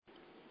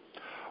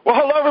Well,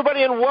 hello,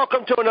 everybody, and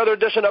welcome to another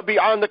edition of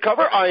Beyond the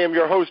Cover. I am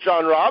your host,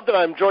 John Robb, and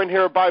I'm joined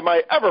here by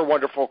my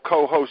ever-wonderful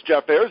co-host,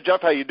 Jeff Ayers.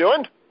 Jeff, how you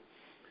doing?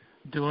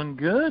 Doing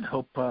good.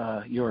 Hope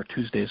your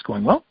Tuesday is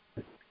going well.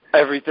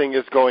 Everything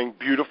is going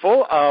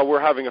beautiful. We're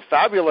having a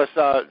fabulous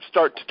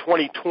start to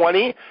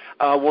 2020.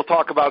 We'll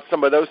talk about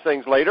some of those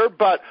things later,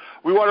 but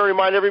we want to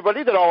remind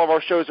everybody that all of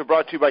our shows are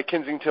brought to you by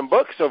Kensington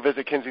Books, so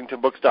visit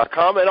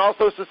kensingtonbooks.com, and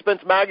also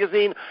Suspense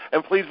Magazine,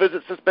 and please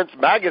visit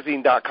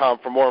suspensemagazine.com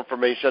for more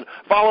information.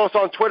 Follow us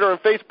on Twitter and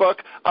Facebook.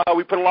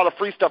 We put a lot of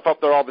free stuff up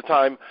there all the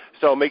time,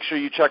 so make sure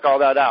you check all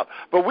that out.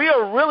 But we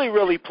are really,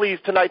 really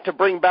pleased tonight to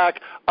bring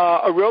back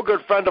a real good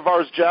friend of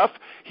ours, Jeff.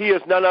 He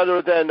is none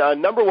other than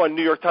 #1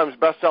 New York Times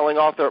bestselling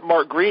author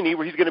Mark Greaney,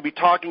 where he's going to be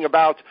talking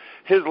about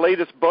his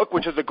latest book,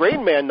 which is a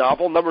Grain Man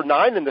novel, number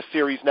 9 in the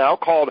series now,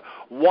 called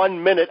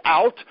 1 Minute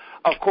Out.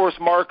 Of course,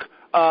 Mark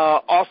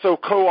also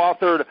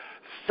co-authored,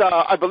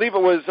 I believe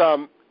it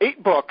was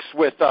 8 books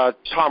with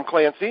Tom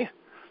Clancy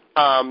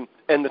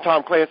in the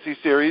Tom Clancy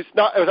series.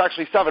 No, it was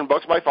actually 7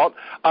 books, my fault.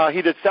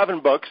 He did 7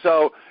 books,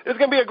 so it's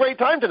going to be a great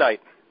time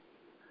tonight.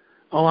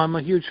 Oh, I'm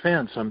a huge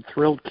fan, so I'm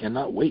thrilled.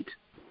 Cannot wait.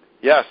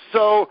 Yes,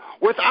 so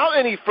without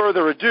any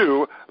further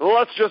ado,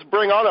 let's just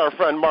bring on our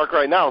friend Mark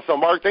right now. So,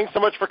 Mark, thanks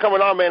so much for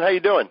coming on, man. How you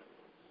doing?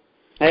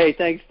 Hey,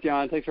 thanks,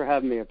 John. Thanks for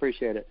having me. I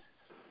appreciate it.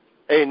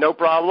 Hey, no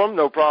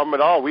problem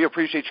at all. We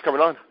appreciate you coming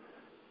on.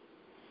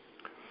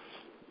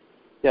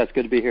 Yeah, it's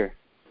good to be here.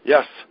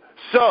 Yes.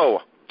 So,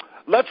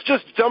 let's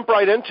just jump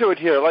right into it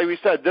here. Like we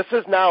said, this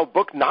is now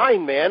book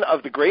 9, man,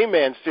 of the Grain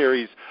Man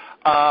series.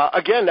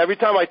 Again, every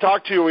time I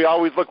talk to you, we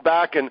always look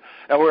back and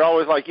we're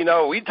always like,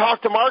 we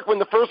talked to Mark when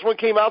the first one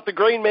came out, The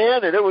Grain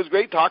Man, and it was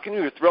great talking to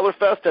you at Thriller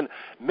Fest. And,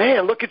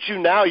 man, look at you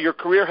now. Your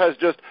career has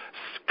just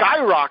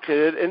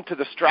skyrocketed into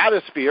the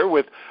stratosphere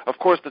with, of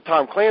course, the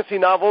Tom Clancy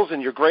novels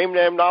and your Grain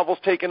Man novels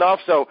taking off.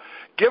 So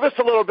give us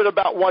a little bit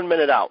about 1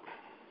 Minute Out.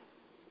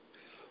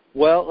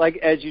 Well, like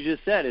as you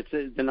just said, it's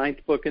the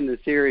 9th book in the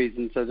series,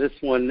 and so this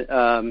one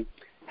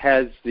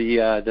has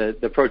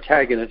the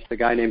protagonist, the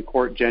guy named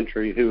Court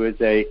Gentry, who is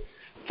a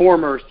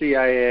former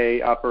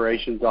CIA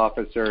operations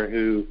officer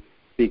who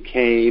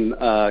became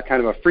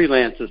kind of a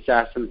freelance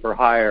assassin for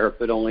hire,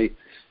 but only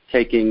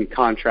taking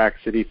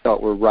contracts that he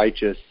felt were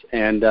righteous.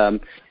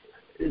 And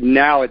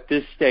now at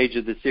this stage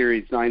of the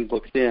series, 9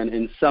 books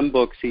in some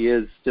books he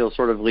is still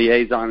sort of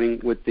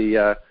liaisoning with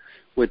the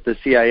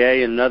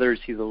CIA, and in others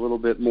he's a little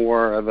bit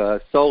more of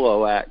a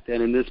solo act.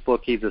 And in this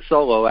book he's a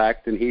solo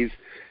act, and he's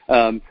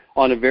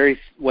on a very,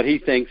 what he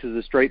thinks is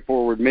a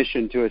straightforward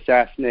mission to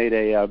assassinate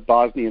a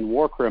Bosnian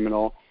war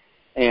criminal.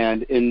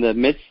 And in the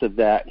midst of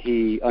that,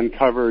 he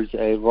uncovers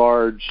a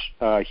large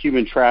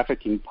human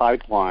trafficking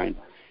pipeline,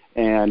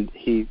 and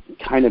he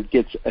kind of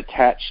gets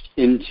attached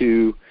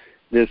into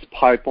this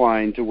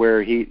pipeline to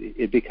where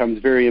it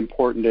becomes very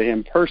important to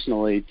him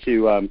personally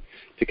to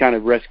kind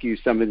of rescue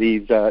some of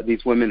these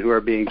women who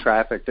are being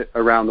trafficked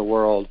around the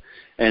world.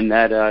 And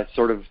that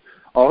sort of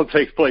all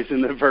takes place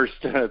in the first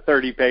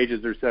 30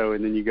 pages or so,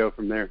 and then you go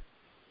from there.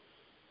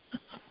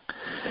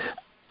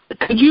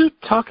 Could you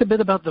talk a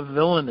bit about the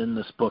villain in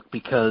this book?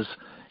 Because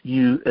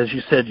you, as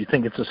you said, you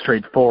think it's a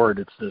straightforward,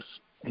 it's this,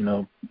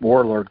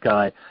 warlord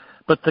guy.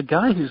 But the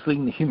guy who's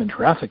leading the human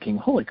trafficking,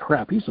 holy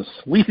crap, he's a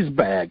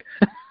sleazebag.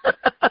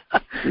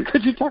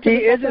 Could you talk about that? He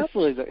is a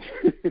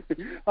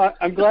sleazebag.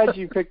 I'm glad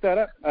you picked that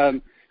up.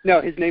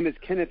 No, his name is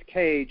Kenneth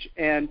Cage,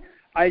 and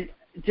I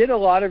did a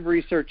lot of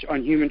research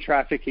on human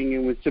trafficking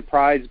and was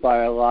surprised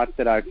by a lot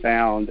that I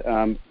found.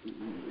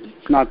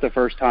 It's not the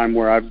first time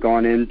where I've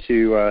gone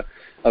into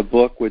a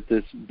book with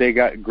this big,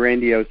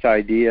 grandiose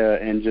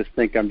idea and just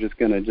think I'm just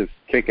going to just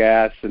kick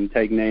ass and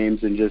take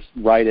names and just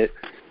write it,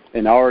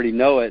 and I already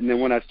know it. And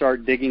then when I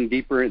start digging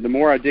deeper, the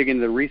more I dig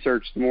into the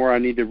research, the more I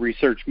need to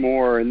research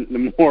more, and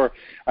the more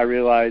I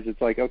realize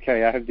it's like,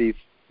 okay, I have these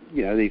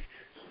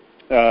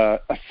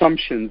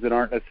assumptions that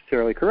aren't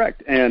necessarily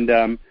correct.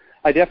 And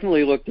I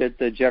definitely looked at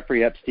the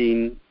Jeffrey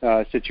Epstein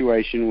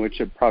situation,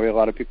 which probably a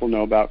lot of people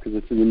know about because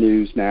it's in the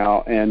news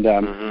now. And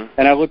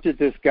and I looked at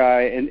this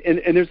guy, and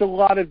there's a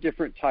lot of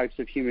different types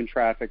of human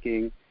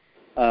trafficking,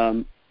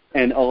 and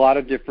a lot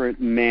of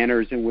different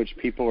manners in which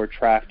people are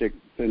trafficked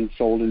and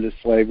sold into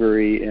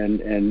slavery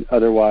and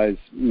otherwise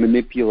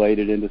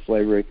manipulated into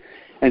slavery.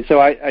 And so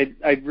I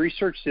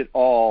researched it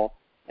all,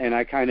 and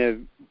I kind of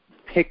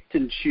picked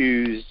and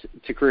chose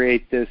to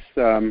create this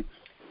kind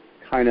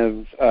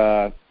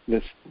of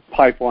this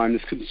pipeline,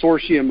 this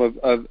consortium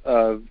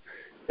of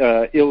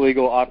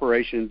illegal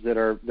operations that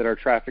are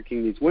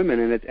trafficking these women.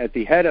 And at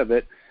the head of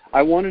it,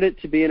 I wanted it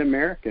to be an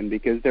American,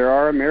 because there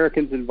are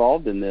Americans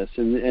involved in this.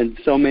 And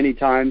so many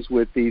times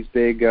with these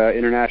big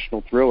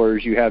international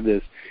thrillers, you have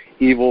this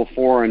evil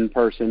foreign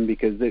person,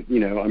 because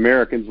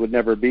Americans would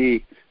never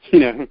be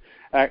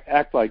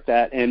act like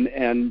that.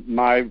 And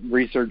my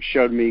research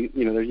showed me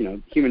there's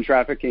human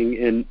trafficking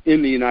in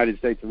the United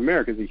States of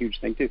America is a huge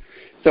thing too.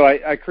 So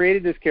I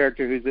created this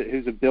character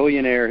who's a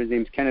billionaire. His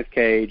name's Kenneth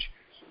Cage.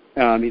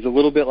 He's a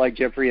little bit like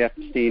Jeffrey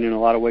Epstein. In a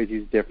lot of ways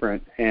he's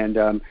different,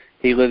 and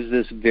he lives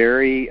this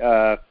very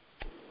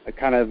a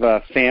kind of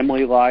a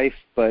family life,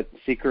 but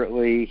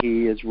secretly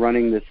he is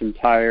running this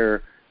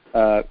entire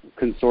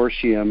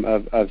consortium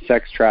of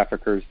sex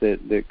traffickers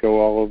that go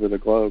all over the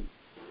globe.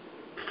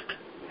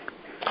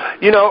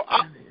 You know,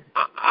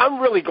 I'm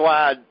really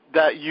glad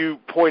that you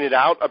pointed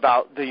out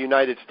about the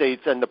United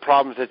States and the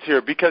problems that's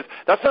here, because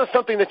that's not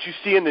something that you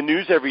see in the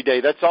news every day.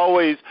 That's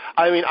always,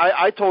 I mean,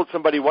 I told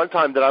somebody one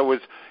time that I was,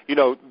 you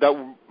know,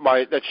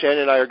 that Shannon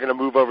and I are going to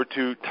move over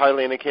to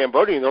Thailand and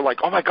Cambodia, and they're like,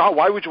 oh my God,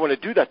 why would you want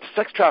to do that?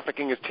 Sex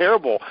trafficking is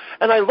terrible.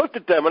 And I looked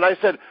at them and I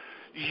said,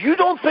 you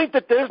don't think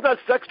that there's not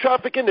sex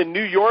trafficking in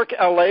New York,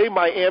 L.A.,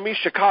 Miami,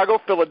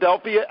 Chicago,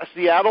 Philadelphia,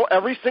 Seattle,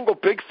 every single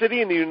big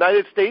city in the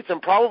United States,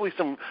 and probably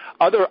some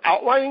other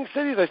outlying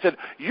cities? I said,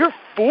 you're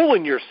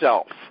fooling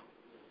yourself.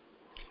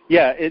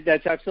 Yeah,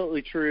 that's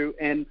absolutely true.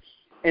 And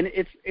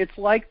it's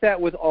like that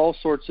with all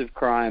sorts of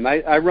crime.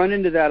 I run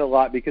into that a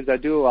lot because I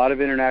do a lot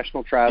of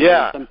international travel.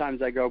 Yeah.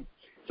 Sometimes I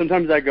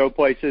go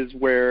places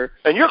where,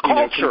 and you're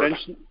cultured.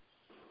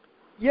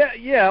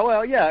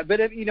 But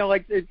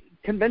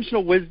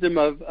conventional wisdom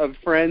of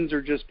friends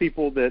or just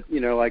people that, you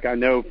know, like I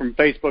know from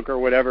Facebook or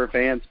whatever,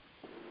 fans,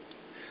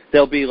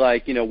 they'll be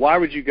like, you know, why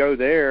would you go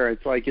there?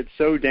 It's like, it's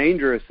so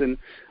dangerous. And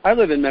I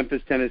live in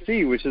Memphis,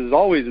 Tennessee, which is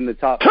always in the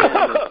top 10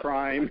 of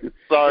crime in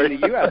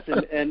the U.S.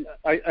 And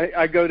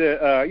I go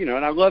to,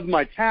 and I love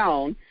my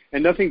town,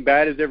 and nothing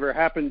bad has ever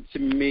happened to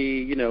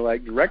me, you know,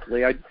 like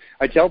directly.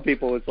 I tell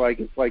people it's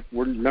like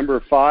we're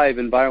number 5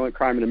 in violent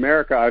crime in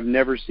America. I've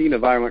never seen a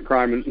violent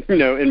crime,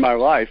 in my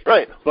life.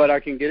 Right. But I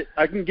can get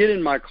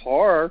in my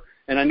car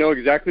and I know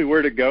exactly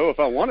where to go if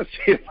I want to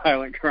see a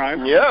violent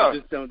crime. Yeah. I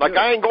just don't like do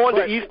I ain't going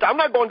to East. I'm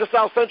not going to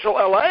South Central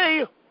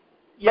L.A.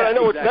 Yeah, but I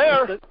know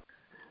exactly. it's there.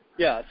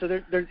 Yeah, so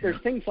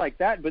there's things like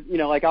that, but, you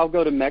know, like I'll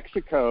go to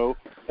Mexico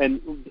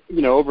and,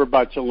 you know, over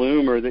by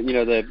Tulum or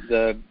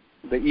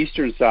the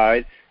eastern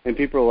side, and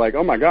people are like,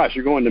 oh my gosh,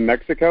 you're going to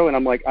Mexico? And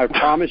I'm like, I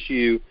promise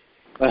you,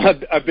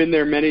 I've been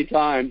there many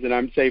times, and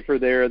I'm safer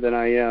there than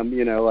I am,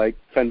 you know, like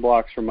 10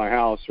 blocks from my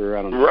house, or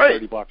I don't know,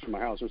 30 blocks from my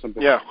house or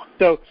something. Yeah.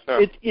 So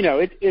it's, you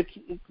know,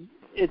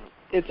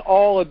 it's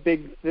all a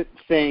big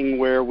thing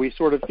where we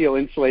sort of feel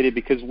insulated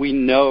because we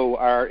know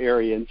our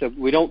area, and so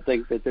we don't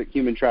think that the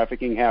human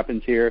trafficking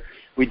happens here.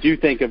 We do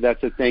think of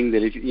that's a thing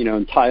that, you know,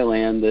 in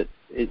Thailand that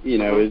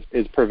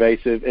is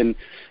pervasive, and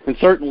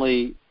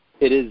certainly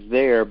it is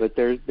there, but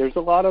there's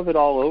a lot of it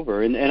all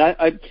over. And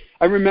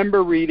I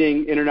remember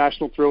reading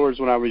international thrillers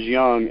when I was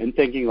young and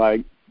thinking,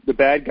 like, the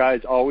bad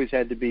guys always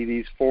had to be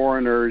these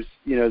foreigners,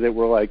 you know, that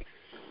were like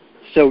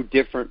so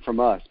different from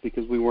us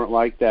because we weren't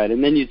like that.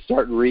 And then you'd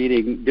start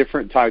reading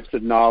different types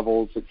of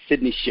novels, like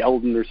Sidney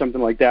Sheldon or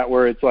something like that,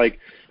 where it's like,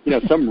 you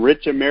know, some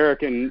rich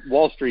American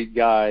Wall Street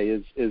guy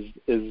is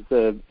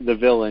the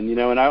villain, you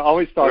know. And I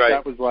always thought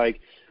that was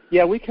like,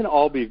 yeah, we can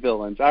all be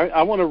villains.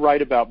 I want to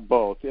write about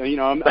both. You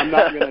know, I'm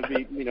not going to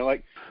be, you know,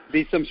 like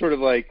be some sort of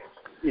like,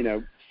 you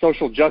know,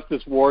 social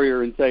justice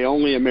warrior and say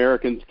only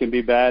Americans can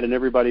be bad and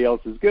everybody else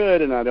is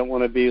good. And I don't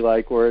want to be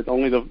like where it's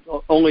only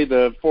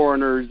the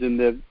foreigners in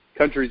the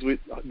countries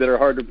that are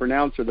hard to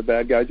pronounce are the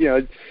bad guys. You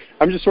know,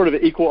 I'm just sort of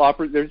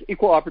there's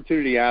equal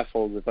opportunity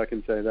assholes, if I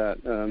can say that.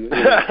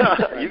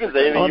 You can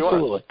say anything you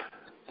want.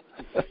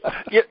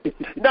 Yeah.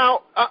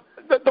 Now,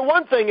 the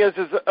one thing is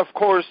of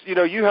course, you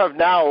know, you have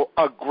now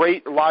a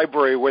great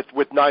library with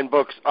 9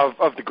 books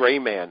of the Gray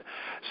Man.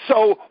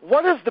 So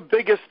what is the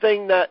biggest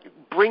thing that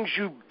brings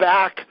you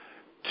back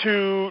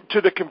to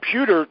the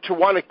computer to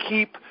want to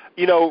keep,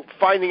 you know,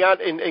 finding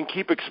out and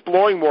keep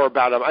exploring more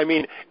about them? I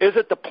mean, is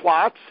it the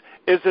plots?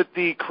 Is it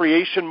the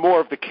creation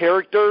more of the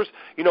characters?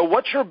 You know,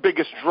 what's your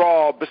biggest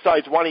draw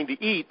besides wanting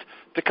to eat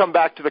to come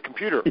back to the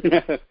computer?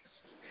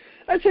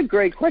 That's a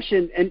great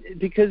question, and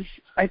because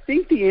I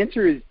think the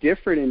answer is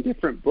different in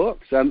different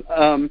books.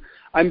 I'm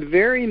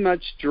very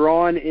much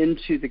drawn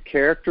into the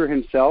character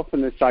himself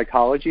and the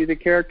psychology of the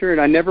character, and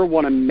I never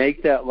want to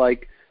make that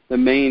like the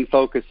main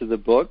focus of the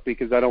book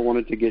because I don't want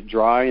it to get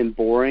dry and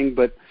boring.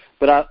 But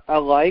I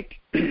like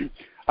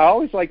I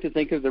always like to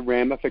think of the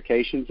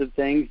ramifications of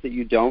things that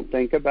you don't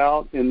think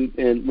about, and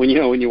when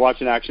you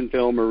watch an action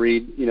film or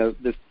read, you know,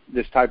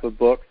 this type of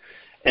book.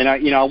 And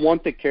I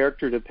want the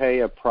character to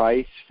pay a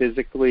price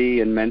physically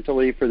and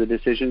mentally for the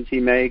decisions he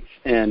makes.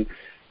 And,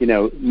 you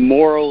know,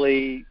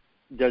 morally,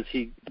 does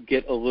he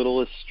get a little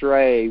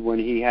astray when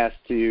he has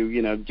to,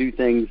 you know, do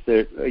things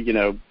that, you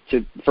know,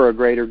 for a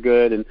greater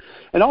good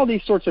and all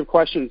these sorts of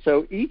questions.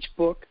 So each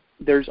book,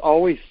 there's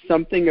always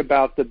something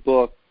about the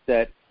book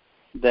that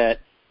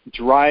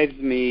drives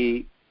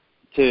me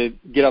to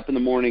get up in the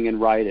morning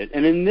and write it.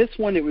 And in this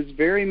one, it was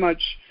very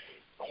much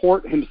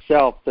Court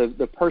himself,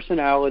 the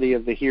personality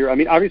of the hero. I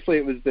mean, obviously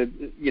it was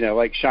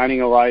like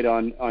shining a light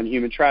on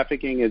human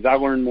trafficking. As I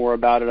learned more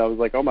about it, I was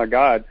like, oh my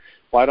God,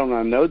 why don't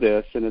I know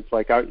this? And it's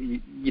like,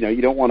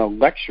 you don't want to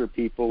lecture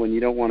people and you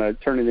don't want to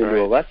turn it into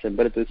a lesson,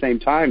 but at the same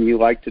time, you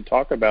like to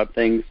talk about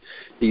things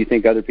that you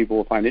think other people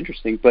will find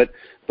interesting. But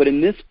in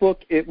this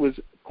book, it was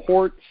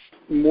Court's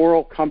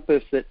moral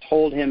compass that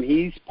told him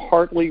he's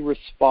partly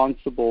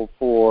responsible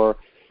for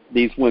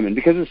these women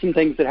because of some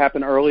things that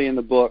happen early in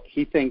the book.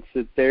 He thinks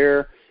that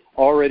they're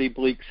already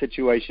bleak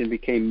situation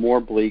became more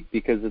bleak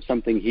because of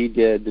something he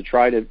did to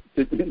try to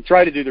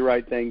do the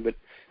right thing,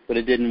 but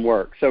it didn't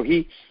work. So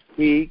he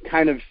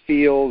kind of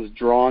feels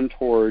drawn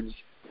towards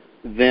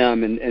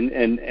them and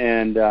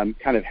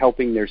kind of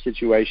helping their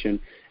situation.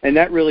 And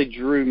that really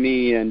drew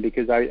me in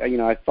because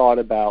I thought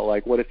about,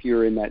 like, what if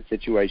you're in that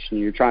situation?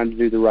 You're trying to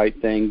do the right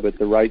thing, but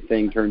the right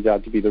thing turns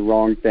out to be the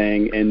wrong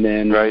thing, and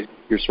then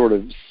you're sort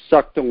of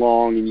sucked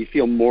along, and you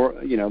feel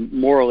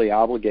morally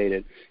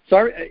obligated.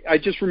 So I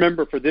just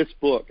remember for this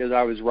book, as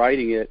I was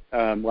writing it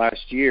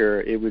last year,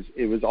 it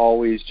was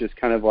always just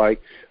kind of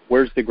like,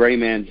 where's the gray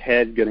man's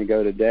head going to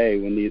go today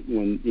when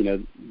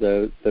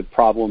the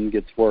problem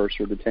gets worse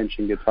or the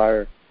tension gets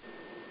higher?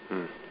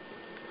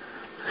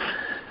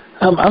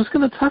 I was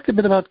going to talk a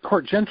bit about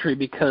Court Gentry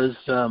because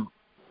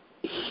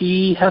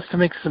he has to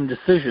make some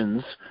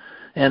decisions,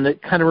 and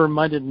it kind of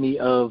reminded me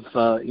of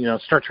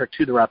Star Trek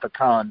II: The Wrath of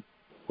Khan,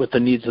 with the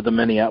needs of the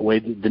many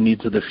outweigh the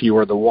needs of the few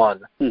or the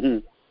one.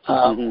 So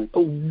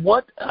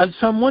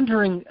I'm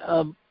wondering,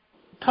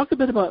 talk a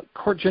bit about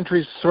Court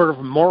Gentry's sort of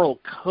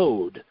moral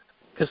code,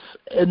 because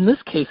in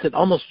this case it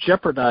almost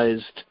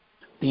jeopardized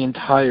the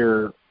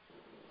entire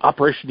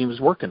operation he was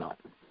working on.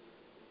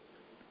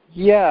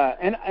 Yeah,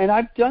 and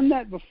I've done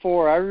that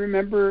before. I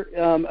remember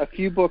a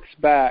few books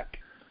back,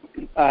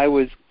 I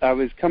was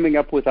coming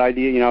up with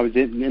idea. I was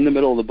in the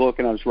middle of the book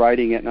and I was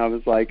writing it, and I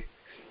was like,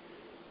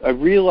 I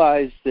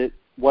realized that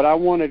what I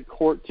wanted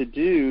Court to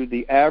do,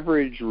 the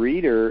average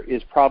reader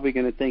is probably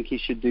going to think he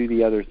should do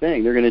the other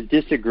thing. They're going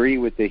to disagree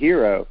with the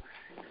hero,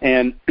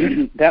 and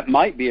that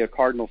might be a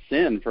cardinal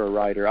sin for a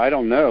writer. I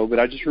don't know, but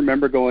I just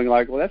remember going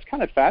like, well, that's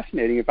kind of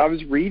fascinating. If I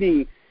was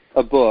reading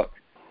a book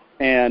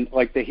and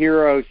like the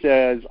hero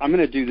says, I'm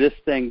going to do this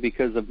thing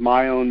because of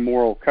my own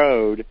moral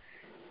code,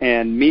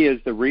 and me as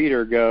the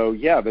reader go,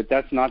 yeah, but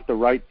that's not the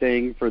right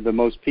thing for the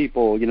most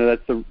people.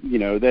 That's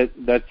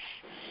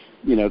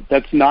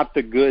not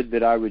the good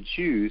that I would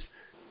choose.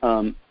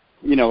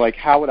 Like,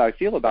 how would I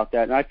feel about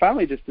that? And I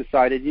finally just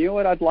decided, you know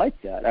what, I'd like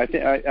that.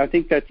 I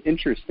think that's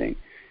interesting.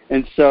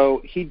 And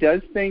so he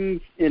does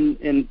things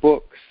in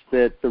books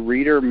that the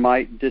reader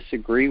might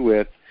disagree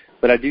with,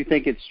 but I do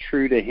think it's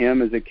true to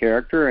him as a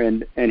character,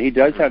 and he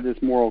does have this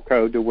moral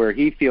code to where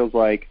he feels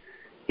like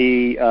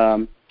he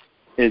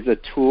is a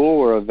tool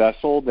or a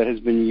vessel that has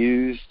been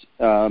used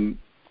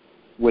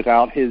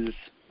without his,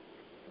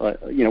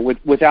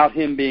 without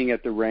him being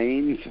at the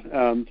reins,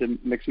 to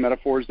mix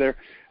metaphors there,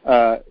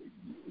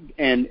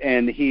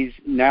 and he's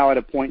now at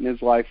a point in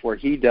his life where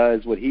he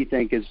does what he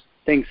thinks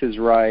is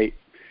right.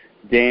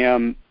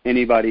 Damn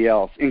anybody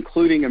else,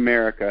 including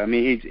America. I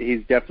mean,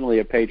 he's definitely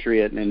a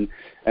patriot and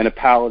a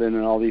paladin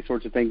and all these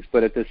sorts of things.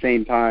 But at the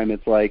same time,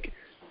 it's like,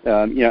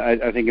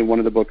 I think in one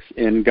of the books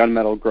in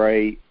Gunmetal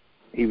Gray,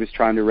 he was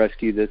trying to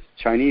rescue this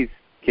Chinese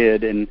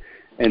kid, and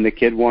the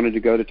kid wanted to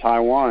go to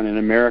Taiwan, and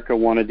America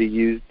wanted to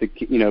use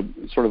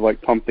sort of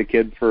like pump the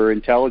kid for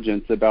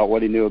intelligence about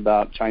what he knew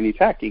about Chinese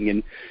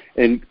hacking,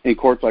 and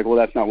Court's like, well,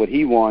 that's not what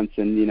he wants,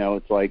 and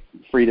it's like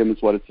freedom is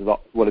what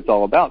it's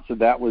all about. So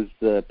that was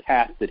the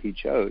path that he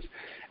chose,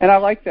 and I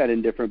like that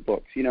in different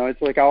books.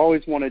 It's like I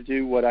always want to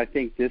do what I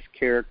think this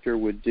character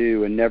would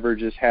do, and never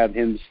just have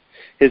his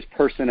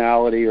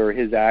personality or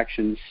his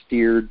actions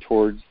steered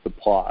towards the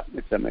plot,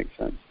 if that makes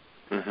sense.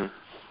 Mm-hmm.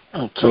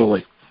 Oh,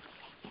 totally.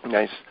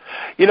 Nice.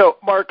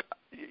 Mark,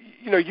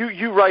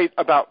 you write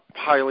about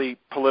highly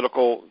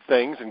political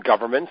things and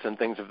governments and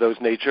things of those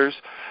natures.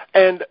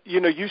 And,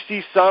 you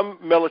see some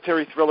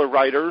military thriller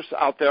writers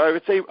out there, I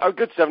would say a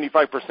good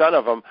 75%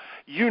 of them,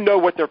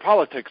 what their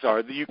politics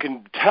are. You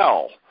can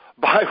tell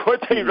by what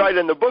they write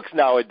in the books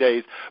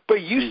nowadays.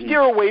 But you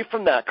steer away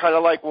from that, kind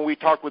of like when we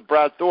talked with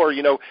Brad Thor,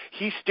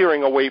 he's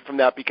steering away from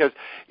that because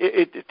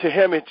to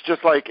him it's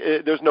just like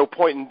there's no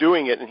point in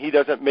doing it, and he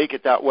doesn't make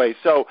it that way.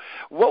 So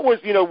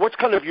what's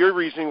kind of your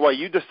reasoning why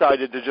you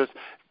decided to just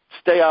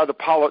stay out of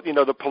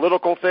the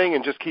political thing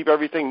and just keep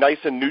everything nice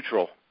and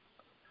neutral?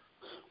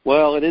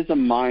 Well, it is a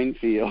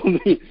minefield. To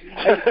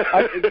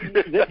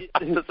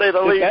say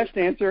the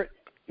least.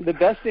 The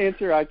best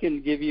answer I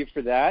can give you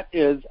for that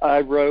is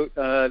I wrote,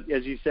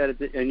 as you said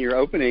in your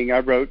opening, I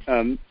wrote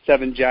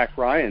 7 Jack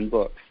Ryan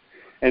books.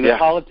 And the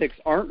politics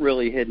aren't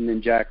really hidden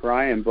in Jack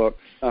Ryan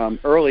books.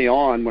 Early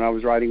on, when I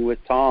was writing with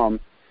Tom,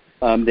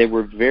 they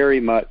were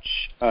very much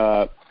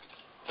a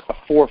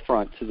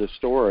forefront to the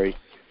story.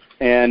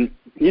 And,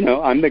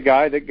 I'm the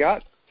guy that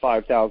got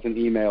 5,000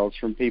 emails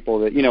from people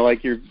that,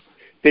 like you're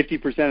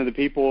 50% of the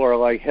people are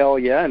like, hell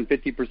yeah, and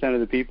 50% of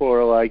the people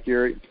are like,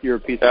 you're a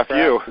piece of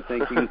crap for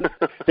thinking.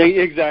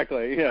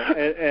 Exactly, yeah.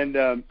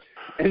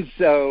 And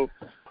so,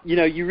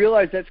 you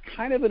realize that's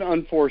kind of an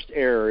unforced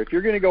error. If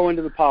you're going to go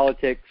into the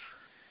politics,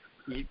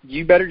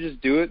 you better just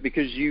do it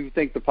because you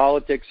think the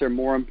politics are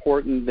more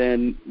important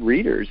than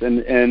readers.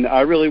 And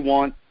I really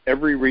want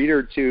every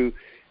reader to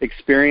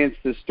experience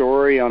the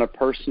story on a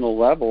personal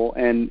level,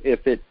 and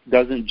if it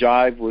doesn't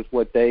jive with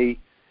what they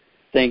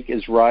think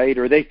is right,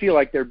 or they feel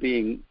like they're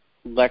being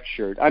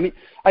lectured. I mean,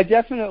 I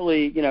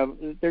definitely,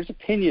 there's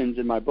opinions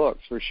in my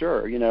books for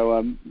sure.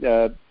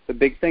 The the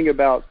big thing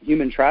about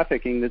human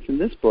trafficking that's in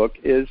this book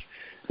is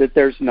that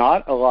there's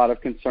not a lot of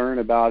concern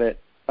about it,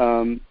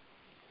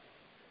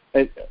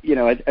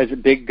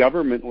 at big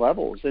government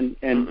levels, and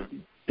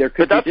there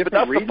could be different reasons. But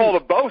that's the fault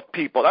of both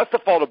people. That's the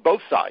fault of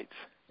both sides.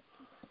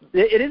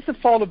 It is the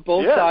fault of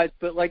both sides,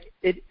 but like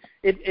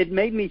it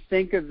made me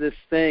think of this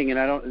thing,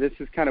 and this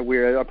is kind of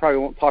weird. I probably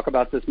won't talk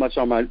about this much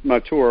on my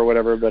tour or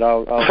whatever, but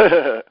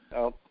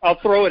I'll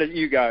throw it at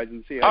you guys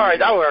and see how. All right,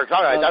 that works.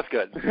 All right, that's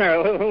good.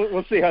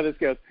 We'll see how this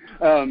goes.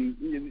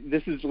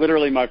 This is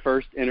literally my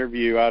first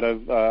interview out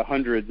of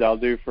hundreds I'll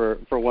do for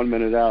 1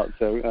 minute out,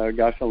 so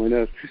gosh only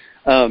knows.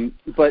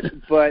 But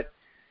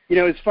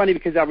it's funny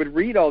because I would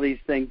read all these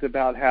things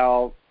about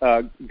how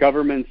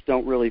governments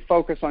don't really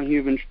focus on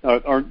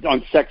or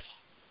on sex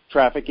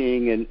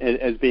trafficking and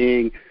as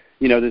being,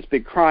 this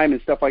big crime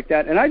and stuff like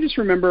that. And I just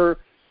remember,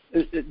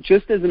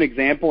 just as an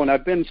example, and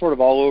I've been sort of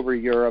all over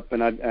Europe,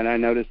 and I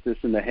noticed this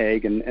in The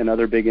Hague and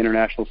other big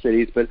international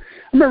cities, but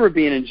I remember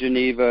being in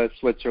Geneva,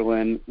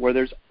 Switzerland, where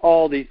there's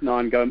all these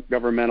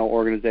non-governmental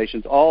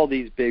organizations, all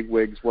these big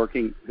wigs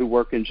who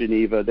work in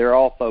Geneva. They're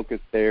all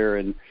focused there,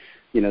 and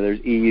there's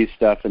EU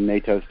stuff and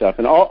NATO stuff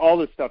and all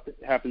this stuff that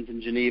happens in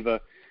Geneva.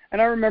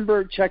 And I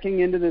remember checking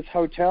into this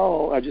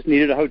hotel. I just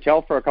needed a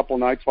hotel for a couple of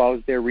nights while I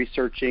was there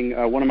researching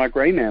one of my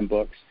Gray Man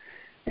books.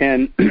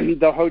 And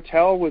the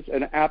hotel was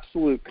an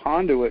absolute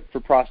conduit for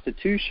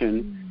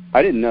prostitution.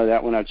 I didn't know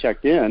that when I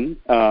checked in,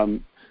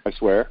 I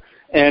swear.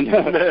 And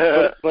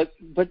but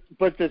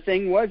the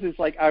thing is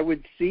like I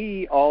would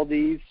see all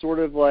these sort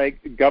of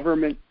like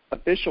government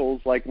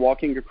officials like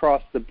walking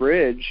across the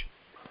bridge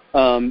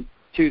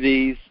to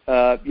these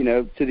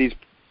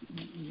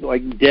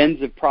like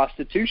dens of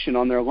prostitution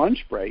on their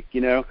lunch break,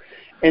 And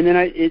then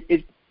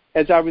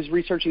as I was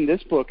researching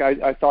this book,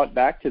 I thought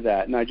back to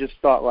that, and I just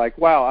thought like,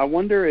 wow, I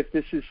wonder if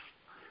this is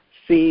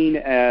seen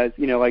as,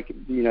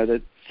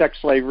 the sex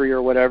slavery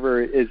or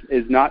whatever is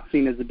not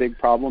seen as a big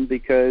problem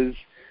because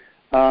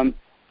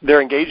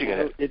they're engaging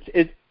in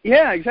it.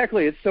 Yeah,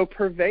 exactly. It's so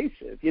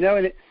pervasive,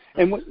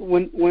 And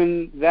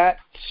when that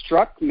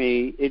struck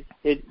me,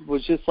 it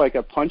was just like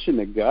a punch in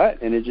the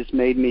gut, and it just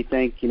made me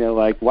think,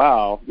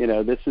 wow,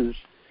 this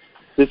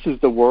is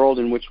the world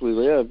in which we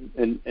live,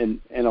 and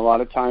a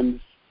lot of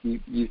times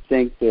you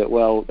think that,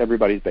 well,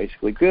 everybody's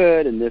basically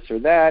good and this or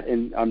that,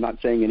 and I'm not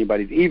saying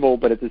anybody's evil,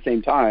 but at the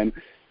same time,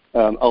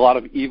 a lot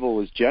of evil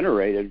is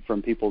generated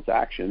from people's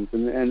actions,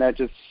 and that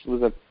just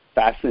was a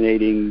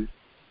fascinating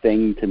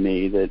thing to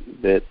me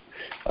that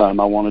I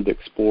wanted to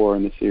explore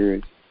in the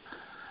series.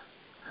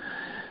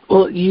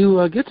 Well,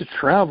 you get to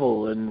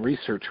travel and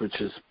research, which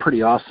is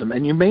pretty awesome,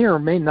 and you may or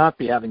may not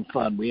be having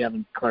fun. We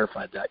haven't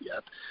clarified that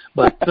yet.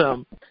 But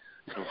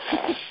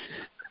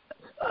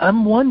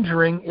I'm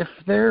wondering if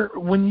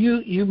when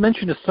you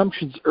mentioned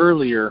assumptions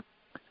earlier,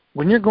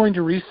 when you're going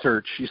to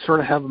research, you sort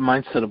of have a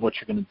mindset of what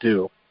you're going to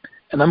do.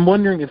 And I'm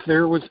wondering if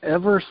there was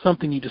ever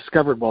something you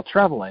discovered while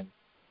traveling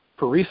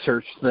for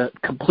research that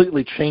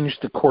completely changed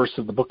the course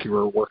of the book you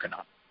were working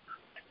on.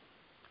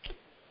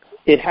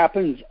 It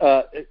happens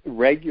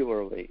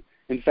regularly.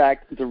 In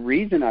fact, the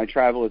reason I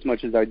travel as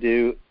much as I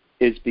do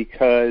is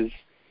because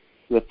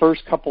the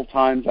first couple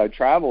times I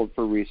traveled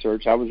for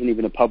research, I wasn't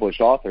even a published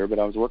author, but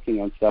I was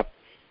working on stuff,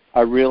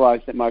 I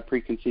realized that my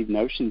preconceived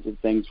notions of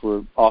things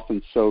were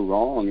often so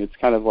wrong. It's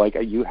kind of like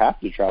you have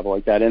to travel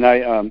like that. And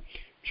I'm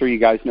sure you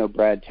guys know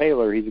Brad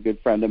Taylor. He's a good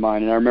friend of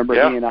mine. And I remember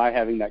he and I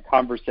having that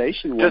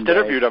conversation one day. Just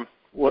interviewed him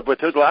with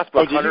his last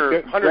book,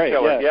 Hunter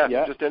Killer.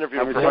 Yeah, just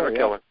interviewed him for Hunter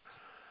Killer.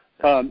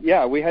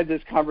 We had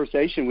this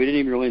conversation. We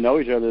didn't even really know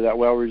each other that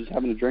well. We were just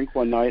having a drink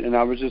one night, and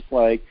I was just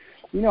like,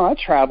 I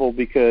travel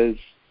because,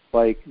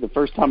 like, the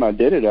first time I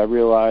did it, I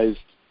realized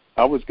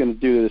I was going to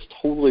do this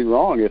totally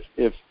wrong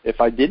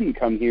if I didn't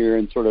come here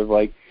and sort of,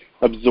 like,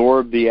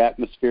 absorb the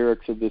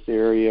atmospherics of this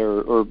area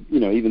or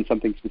even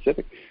something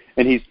specific.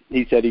 And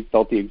he said he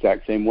felt the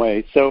exact same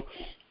way. So,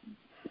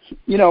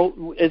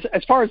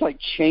 as far as, like,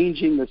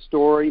 changing the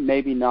story,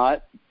 maybe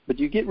not, but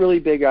you get really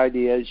big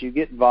ideas, you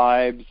get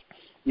vibes,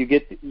 you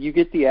get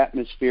the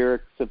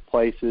atmospherics of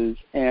places,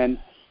 and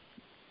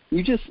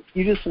you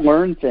just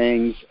learn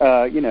things.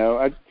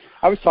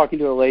 I was talking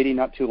to a lady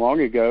not too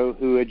long ago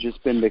who had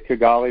just been to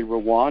Kigali,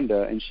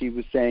 Rwanda, and she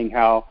was saying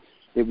how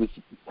it was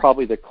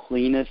probably the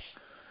cleanest,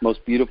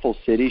 most beautiful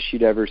city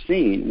she'd ever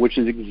seen, which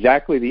is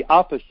exactly the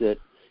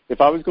opposite.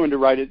 If I was going to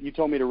write it, you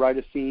told me to write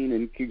a scene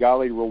in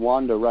Kigali,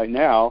 Rwanda right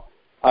now,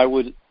 I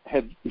would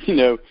have,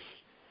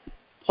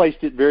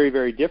 placed it very,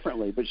 very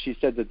differently. But she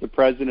said that the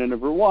president of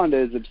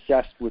Rwanda is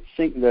obsessed with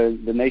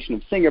the nation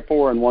of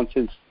Singapore and wants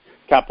his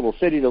capital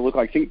city to look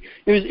like Singapore.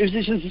 It was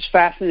just this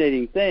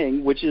fascinating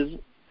thing, which is,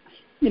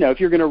 if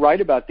you're going to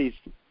write about these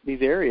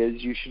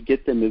areas, you should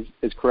get them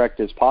as correct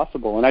as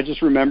possible. And I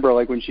just remember,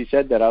 like, when she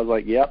said that, I was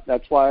like, yep,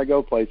 that's why I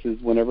go places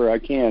whenever I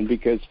can,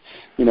 because,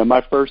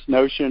 my first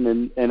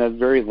notion and a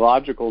very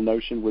logical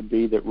notion would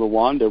be that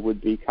Rwanda would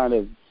be kind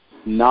of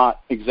not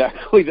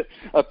exactly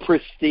a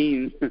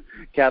pristine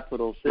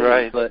capital city.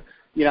 Right. But,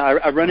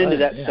 I run into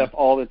that stuff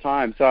all the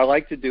time. So I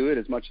like to do it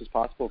as much as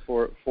possible.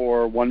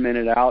 For 1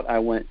 minute out, I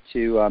went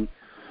to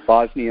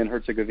Bosnia and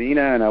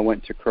Herzegovina, and I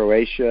went to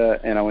Croatia,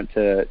 and I went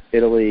to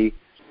Italy,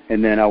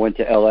 and then I went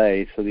to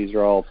L.A. So these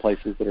are all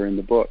places that are in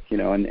the book,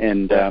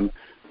 and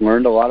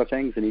learned a lot of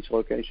things in each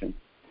location.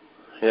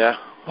 Yeah.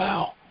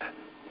 Wow.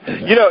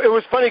 It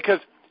was funny because,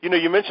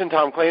 you mentioned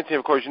Tom Clancy,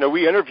 of course.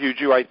 We interviewed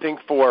you, I think,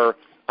 for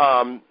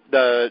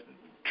the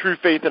True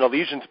Faith and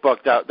Allegiance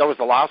book. That was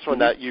the last one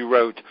that you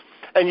wrote.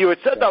 And you had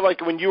said that,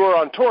 like, when you were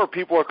on tour,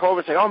 people were calling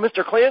and saying, "Oh,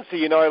 Mr.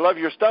 Clancy, I love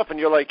your stuff." And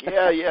you're like,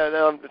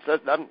 no,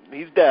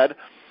 he's dead.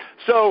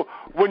 So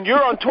when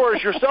you're on tour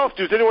as yourself,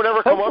 does anyone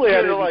ever come up to you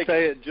and like...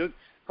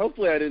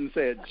 Hopefully I didn't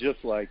say it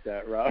just like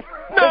that, Rob.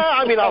 No,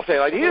 I'll say,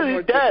 like,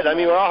 he's dead. How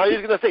are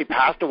you going to say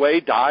passed away,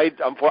 died?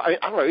 I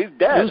don't know, he's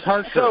dead. It was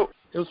harsh.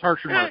 It was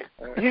harsh remark.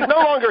 He's no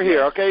longer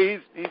here, okay?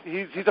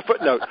 He's a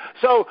footnote.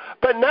 So,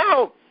 but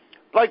now,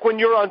 like when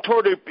you're on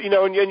tour,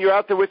 and you're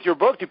out there with your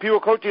book, do people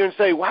come to you and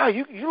say, "Wow,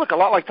 you look a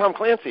lot like Tom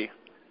Clancy"?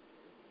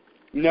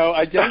 No,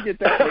 I don't get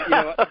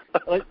that.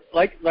 But,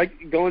 like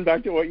going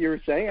back to what you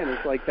were saying,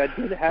 it's like that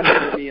did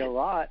happen to me a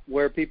lot,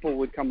 where people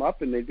would come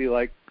up and they'd be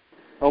like,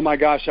 "Oh my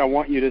gosh, I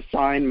want you to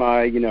sign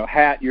my,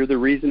 hat. You're the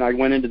reason I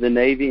went into the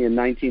Navy in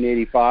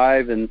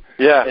 1985 and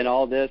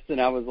all this."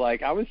 And I was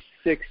like, I was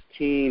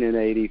 16 in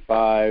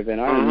 85, and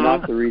I am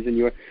not the reason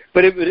you were.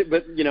 But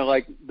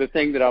like the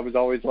thing that I was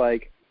always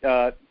like,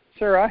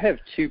 "Sir, I have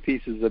two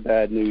pieces of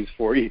bad news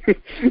for you.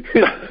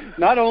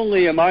 Not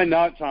only am I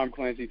not Tom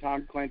Clancy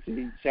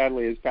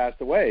sadly has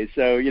passed away.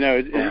 So,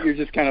 you're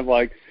just kind of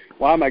like,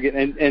 why am I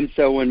getting... And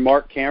so when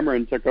Mark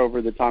Cameron took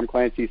over the Tom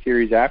Clancy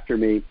series after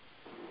me,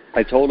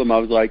 I told him, I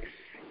was like,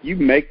 you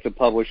make the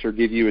publisher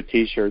give you a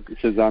T-shirt that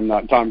says I'm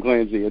not Tom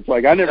Clancy. It's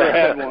like I never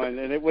had one,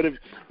 and it would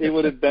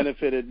have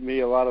benefited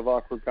me a lot of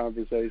awkward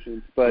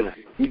conversations. But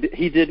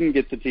he didn't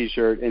get the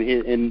T-shirt, and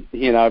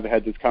he and I have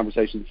had this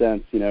conversation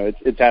since.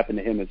 It's happened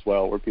to him as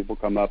well, where people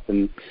come up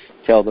and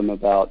tell them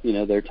about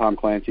their Tom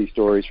Clancy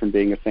stories from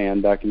being a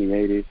fan back in the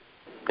 80s.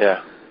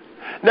 Yeah.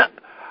 Now,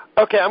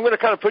 okay, I'm going to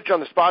kind of put you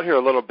on the spot here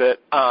a little bit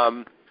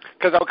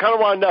because I kind of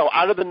want to know,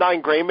 out of the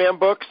 9 Gray Man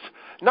books,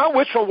 not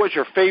which one was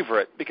your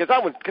favorite, because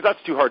that's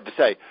too hard to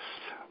say.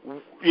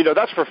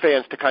 That's for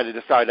fans to kind of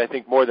decide, I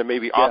think, more than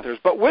maybe authors.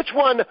 But which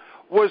one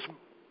was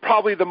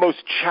probably the most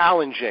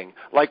challenging?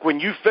 Like when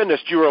you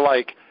finished, you were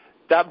like,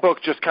 that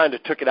book just kind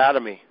of took it out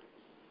of me.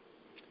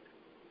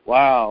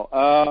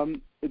 Wow.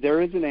 There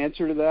is an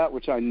answer to that,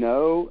 which I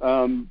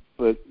know,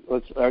 but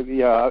let's.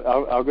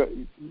 I'll go.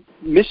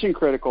 Mission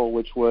Critical,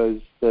 which was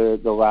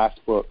the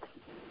last book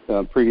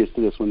previous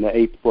to this one, the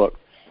 8th book.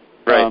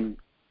 Right.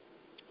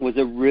 Was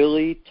a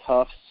really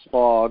tough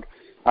slog.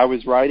 I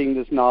was writing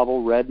this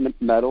novel, Red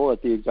Metal,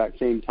 at the exact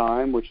same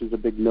time, which is a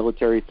big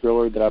military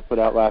thriller that I put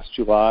out last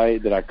July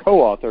that I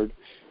co-authored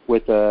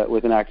with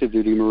an active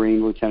duty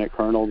Marine lieutenant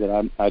colonel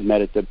that I'd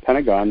met at the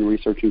Pentagon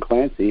researching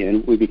Clancy,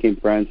 and we became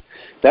friends.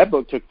 That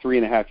book took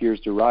 3.5 years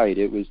to write.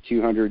 It was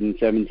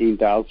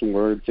 217,000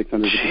 words,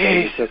 600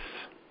 pages. So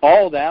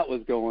all that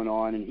was going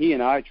on, and he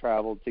and I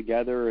traveled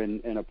together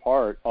and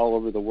apart all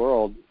over the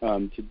world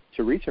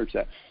to research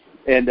that.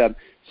 And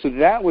so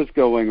that was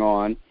going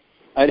on.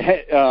 I'd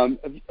had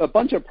a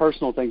bunch of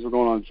personal things were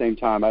going on at the same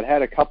time. I'd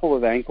had a couple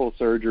of ankle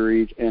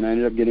surgeries, and I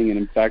ended up getting an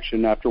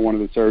infection after one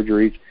of the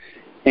surgeries,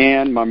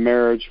 and my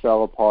marriage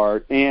fell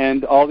apart,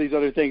 and all these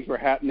other things were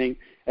happening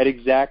at the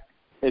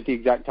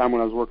exact time when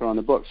I was working on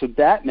the book. So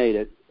that made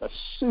it a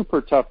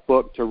super tough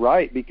book to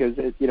write because,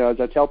 as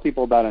I tell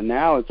people about it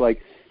now, it's like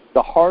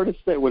the hardest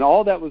thing, when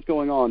all that was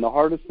going on, the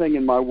hardest thing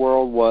in my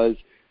world was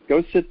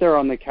go sit there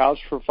on the couch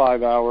for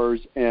 5 hours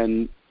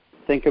and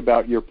think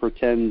about your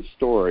pretend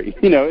story.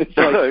 It's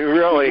like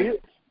really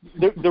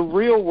the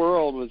real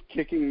world was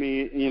kicking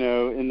me,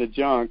 in the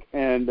junk,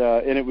 and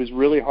it was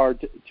really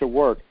hard to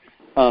work.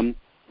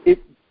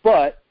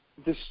 But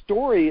the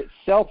story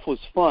itself was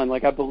fun.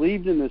 Like, I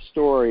believed in the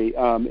story.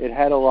 It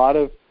had a lot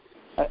of.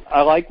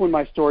 I like when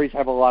my stories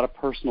have a lot of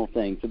personal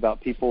things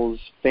about people's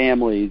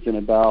families and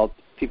about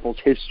people's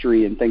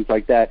history and things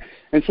like that.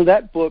 And so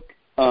that book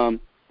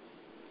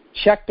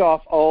checked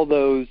off all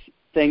those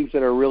things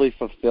that are really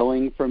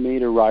fulfilling for me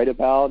to write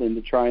about and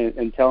to try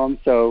and tell them.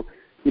 So,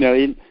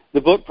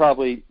 the book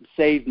probably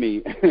saved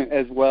me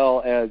as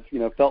well as,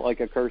 felt like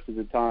a curse at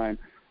the time.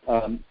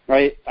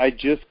 I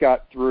just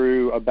got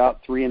through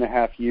about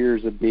 3.5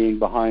 years of being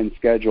behind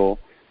schedule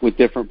with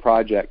different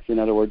projects. In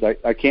other words,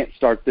 I can't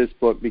start this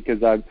book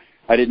because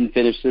I didn't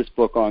finish this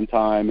book on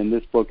time, and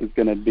this book is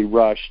going to be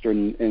rushed,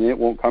 and it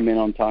won't come in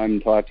on time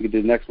until I have to get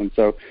to the next one.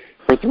 So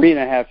for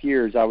 3.5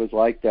 years, I was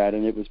like that,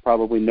 and it was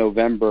probably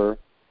November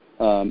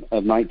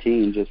of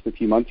 19, just a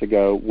few months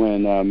ago,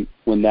 when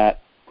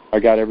that I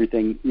got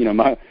everything,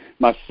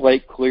 my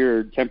slate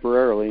cleared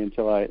temporarily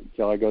until I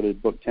go to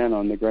book 10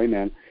 on the Gray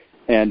Man,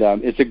 and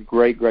it's a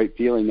great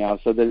feeling now.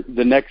 So the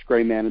next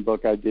Gray Man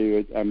book I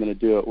do, I'm going to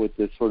do it with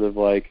this sort of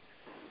like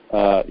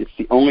it's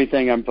the only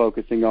thing I'm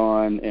focusing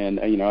on, and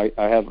I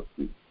have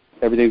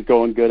everything's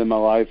going good in my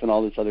life and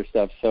all this other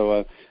stuff.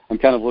 So I'm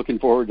kind of looking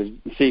forward to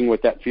seeing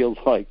what that feels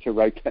like to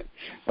write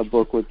a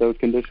book with those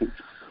conditions.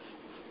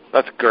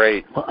 That's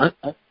great. Well,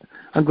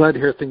 I'm glad to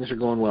hear things are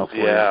going well for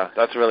you. Yeah,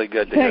 that's really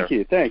good to hear. Thank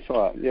you. Thanks a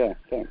lot. Yeah,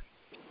 thanks.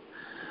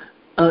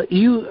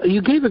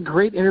 You gave a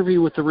great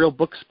interview with The Real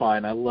Book Spy,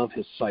 and I love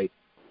his site.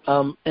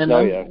 And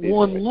I'd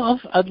love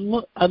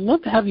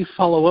to have you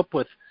follow up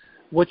with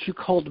what you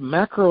called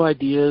macro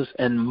ideas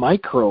and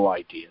micro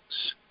ideas.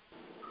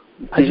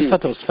 I just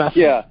thought that was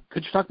fascinating. Yeah.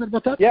 Could you talk a bit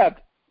about that? Yeah,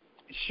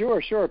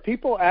 sure.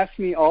 People ask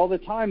me all the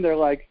time. They're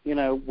like,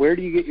 where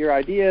do you get your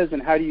ideas,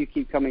 and how do you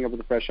keep coming up with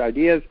the fresh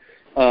ideas?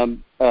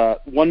 1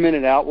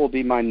 Minute Out will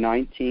be my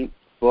 19th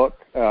book.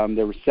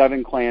 There were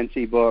 7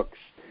 Clancy books.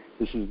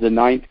 This is the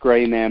 9th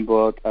Gray Man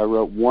book. I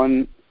wrote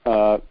one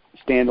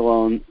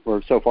standalone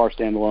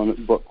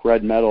book,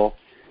 Red Metal,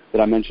 that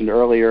I mentioned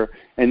earlier,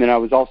 and then I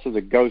was also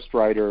the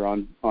ghostwriter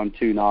on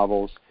 2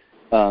 novels.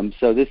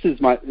 So this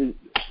is my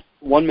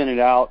 1 Minute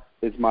Out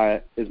is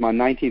my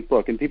 19th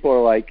book, and people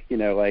are like,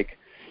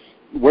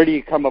 where do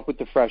you come up with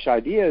the fresh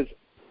ideas?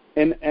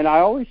 And I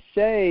always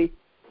say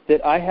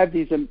that I have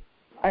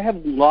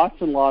lots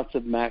and lots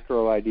of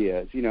macro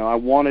ideas. I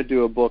want to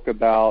do a book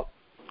about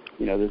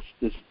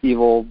this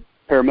evil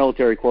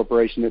paramilitary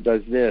corporation that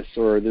does this,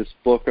 or this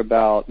book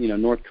about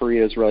North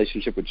Korea's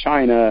relationship with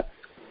China,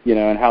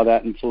 and how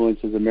that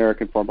influences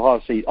American foreign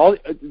policy.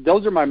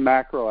 Those are my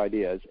macro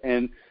ideas,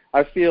 and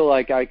I feel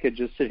like I could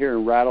just sit here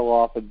and rattle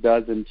off a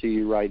dozen to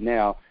you right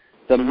now.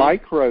 The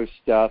micro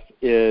stuff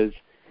is,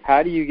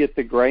 how do you get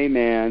the gray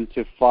man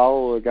to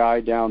follow a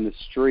guy down the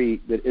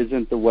street that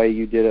isn't the way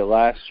you did it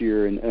last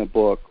year in a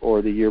book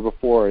or the year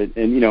before,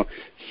 and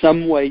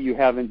some way you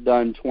haven't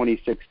done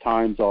 26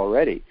 times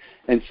already.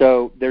 And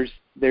so there's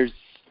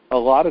a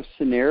lot of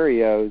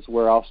scenarios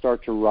where I'll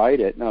start to write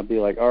it, and I'll be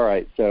like, all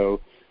right, so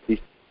these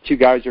 2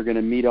 guys are going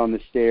to meet on the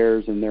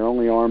stairs, and they're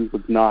only armed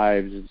with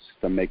knives.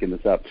 I'm making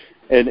this up.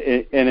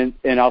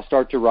 And I'll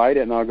start to write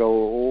it, and I'll go,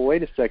 well,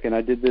 wait a second,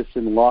 I did this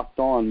in Locked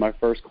On, my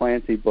first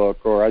Clancy book,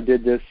 or I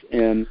did this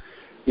in,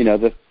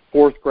 the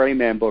 4th Gray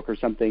Man book or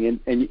something.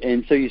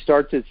 And so you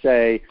start to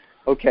say,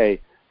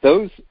 okay,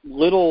 those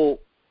little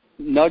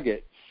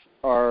nuggets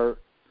are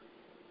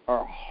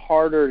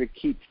harder to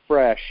keep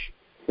fresh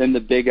than the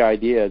big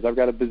ideas. I've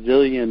got a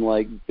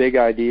bazillion big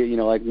idea,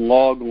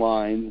 log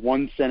lines,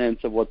 one sentence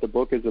of what the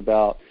book is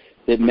about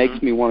that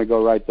makes me want to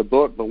go write the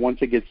book. But once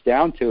it gets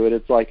down to it,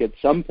 it's like at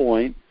some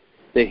point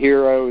the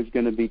hero is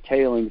going to be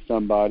tailing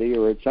somebody,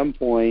 or at some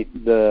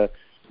point the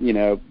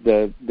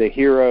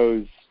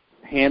hero's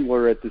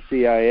handler at the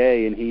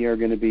CIA and he are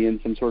going to be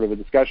in some sort of a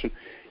discussion.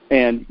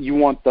 And you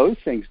want those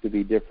things to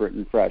be different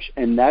and fresh.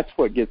 And that's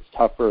what gets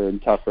tougher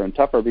and tougher and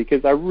tougher,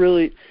 because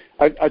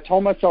I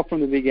told myself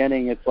from the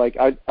beginning, it's like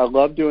I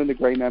love doing the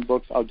Gray Man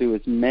books. I'll do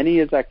as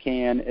many as I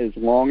can, as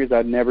long as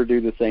I never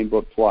do the same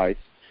book twice.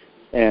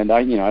 And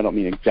I don't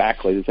mean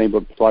exactly the same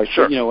book twice,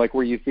 sure. But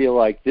where you feel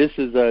like this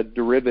is a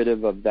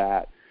derivative of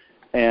that.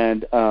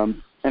 And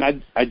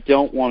I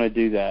don't want to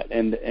do that.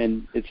 And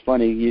it's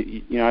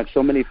funny, I have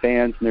so many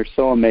fans, and they're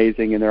so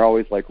amazing, and they're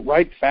always like,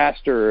 write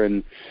faster,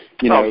 and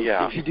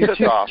if you do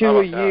two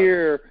a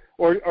year,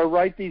 or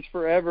write these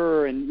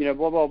forever, and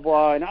blah blah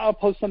blah. And I'll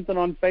post something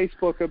on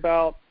Facebook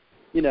about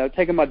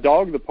taking my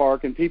dog to the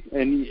park,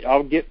 and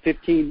I'll get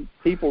 15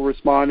 people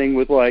responding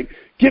with like,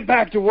 get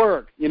back to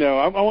work.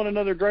 I want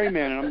another Gray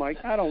Man. And I'm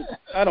like, I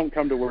don't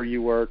come to where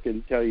you work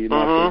and tell you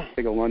not to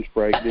take a lunch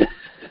break.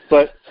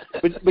 But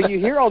you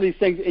hear all these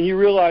things, and you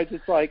realize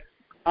it's like,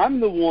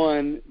 I'm the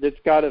one that's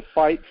got to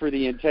fight for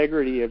the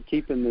integrity of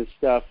keeping this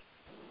stuff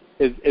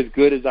as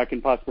good as I can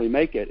possibly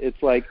make it.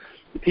 It's like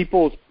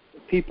people's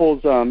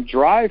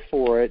drive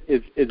for it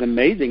is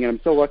amazing, and I'm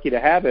so lucky to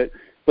have it.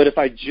 But if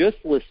I just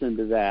listened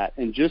to that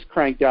and just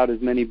cranked out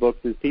as many books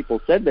as people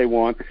said they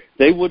want,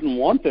 they wouldn't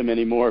want them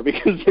anymore,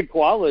 because the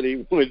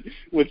quality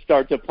would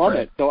start to plummet.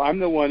 Right. So I'm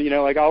the one,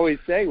 like I always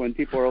say when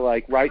people are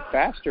like, write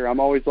faster,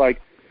 I'm always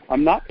like,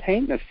 I'm not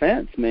painting a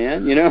fence,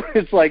 man.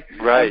 It's like,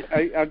 right.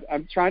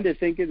 I'm trying to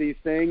think of these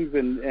things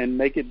and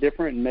make it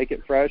different and make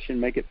it fresh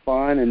and make it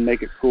fun and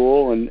make it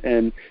cool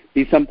and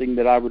be something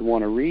that I would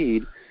want to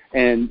read.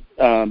 And,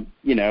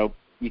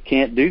 you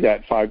can't do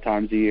that 5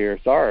 times a year.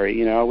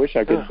 Sorry. I wish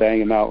I could bang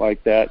them out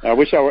like that. I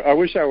wish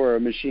I were a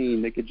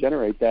machine that could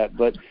generate that.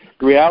 But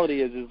the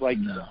reality is like,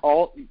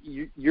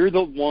 you're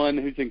the one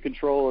who's in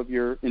control of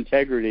your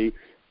integrity.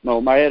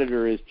 Well, my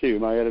editor is too.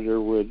 My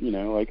editor would,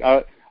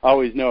 I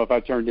always know if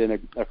I turned in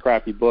a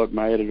crappy book,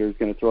 my editor is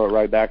going to throw it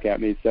right back at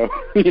me. So,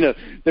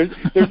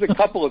 there's a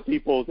couple of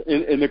people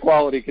in the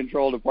quality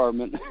control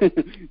department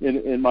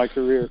in my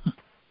career.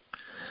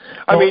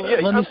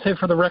 Let me say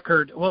for the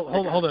record,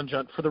 hold on,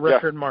 John. For the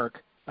record,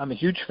 Mark, I'm a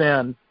huge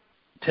fan.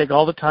 Take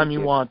all the time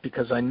you want,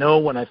 because I know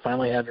when I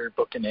finally have your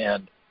book in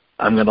hand,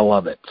 I'm going to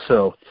love it.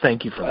 So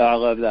thank you for that. I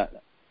love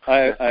that.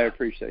 I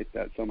appreciate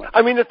that so much.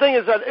 The thing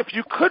is that if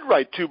you could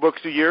write 2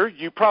 books a year,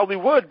 you probably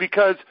would,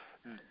 because,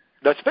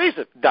 let's face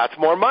it, that's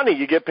more money.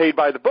 You get paid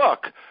by the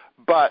book.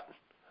 But,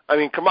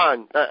 come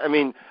on.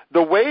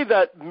 The way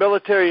that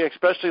military,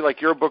 especially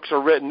like your books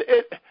are written,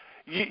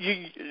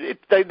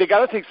 they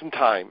got to take some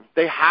time.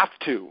 They have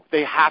to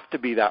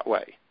be that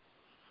way.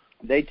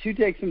 They do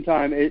take some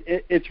time.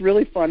 It's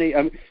really funny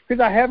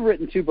because I have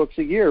written 2 books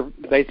a year,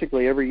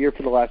 basically every year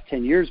for the last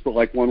 10 years. But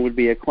like one would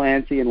be a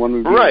Clancy and one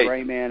would be a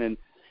Gray Man,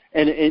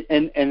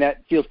 and that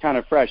feels kind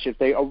of fresh. If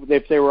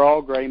they were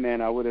all Gray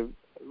Man, I would have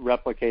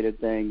replicated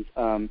things.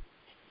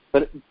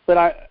 But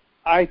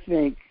I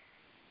think,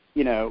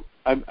 you know,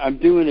 I'm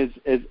doing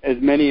as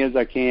many as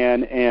I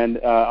can, and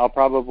I'll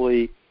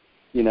probably,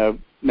 you know,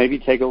 maybe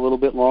take a little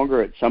bit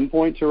longer at some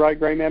point to write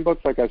Gray Man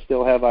books. Like I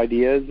still have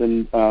ideas,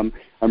 and I'm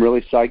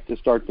really psyched to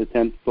start the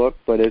 10th book.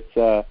 But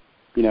it's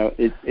you know,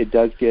 it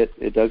does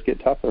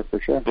get tougher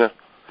for sure. Yeah.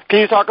 Can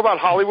you talk about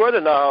Hollywood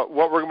and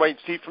what we might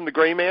see from the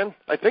Gray Man?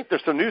 I think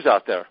there's some news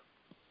out there.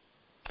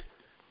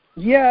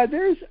 Yeah,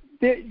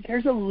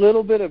 there's a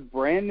little bit of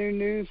brand new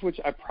news which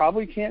I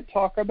probably can't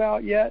talk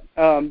about yet.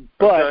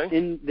 But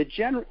in the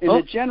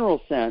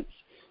general sense,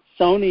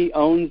 Sony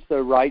owns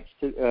the rights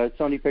to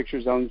Sony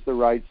Pictures owns the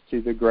rights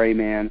to the Gray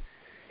Man,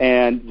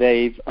 and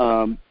they've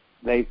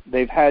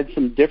had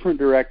some different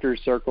directors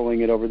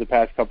circling it over the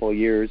past couple of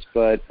years,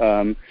 but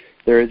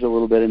there is a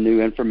little bit of new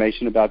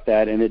information about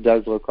that, and it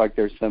does look like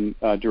there's some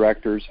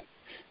directors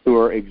who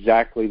are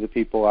exactly the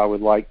people I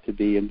would like to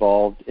be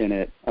involved in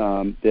it,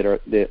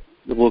 that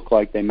look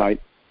like they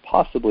might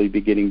possibly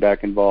be getting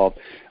back involved.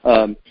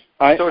 So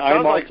it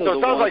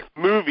sounds like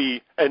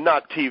movie and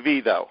not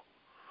TV, though.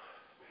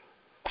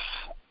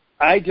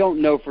 I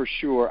don't know for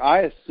sure.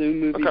 I assume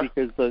movie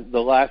because the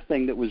last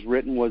thing that was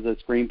written was a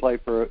screenplay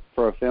for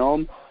a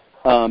film.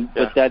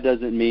 But that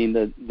doesn't mean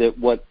that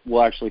what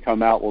will actually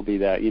come out will be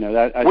that. You know,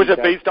 was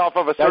it based off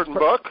of a certain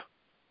book?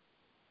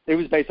 It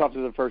was based off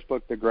of the first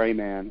book, The Gray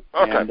Man.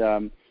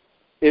 Okay.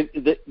 And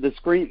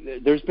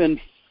there's been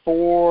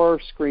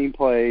 4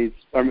 screenplays,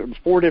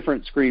 4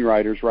 different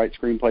screenwriters write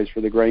screenplays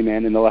for The Gray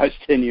Man in the last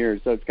 10 years.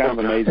 So it's kind of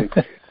amazing.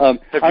 Have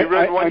you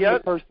read one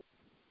yet?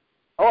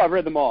 I've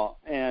read them all.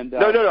 And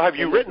no. Have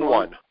you written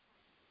one?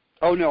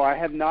 Oh no, I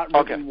have not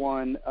written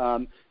one.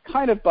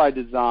 Kind of by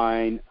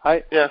design.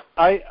 I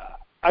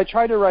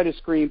tried to write a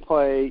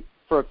screenplay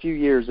for a few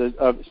years,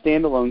 a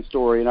standalone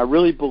story, and I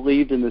really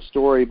believed in the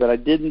story, but I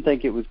didn't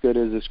think it was good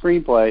as a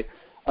screenplay.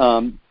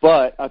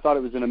 But I thought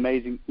it was an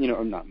amazing, you know,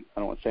 I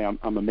don't want to say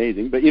I'm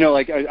amazing, but you know,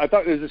 like I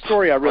thought it was a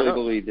story I really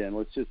believed in.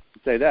 Let's just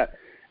say that.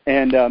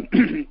 And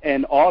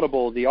and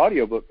Audible, the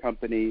audiobook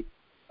company,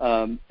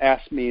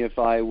 asked me if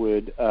I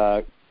would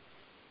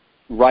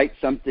write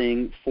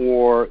something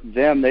for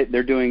them.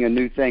 They're doing a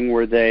new thing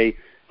where they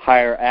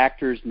hire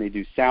actors and they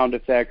do sound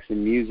effects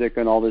and music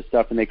and all this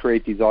stuff, and they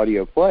create these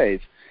audio plays.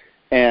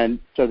 And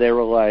so they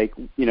were like,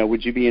 you know,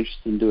 would you be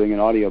interested in doing an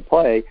audio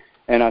play?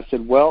 And I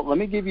said, well, let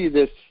me give you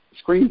this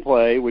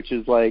screenplay, which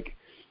is like,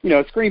 you know,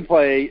 a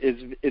screenplay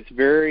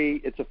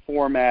it's a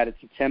format, it's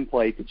a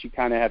template that you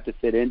kind of have to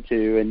fit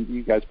into, and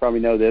you guys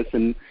probably know this,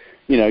 and,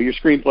 you know, your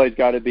screenplay's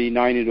got to be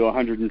 90 to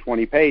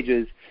 120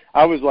 pages.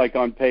 I was like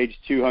on page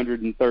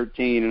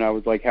 213, and I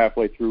was like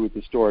halfway through with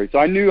the story. So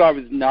I knew I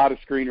was not a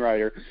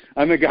screenwriter.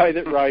 I'm a guy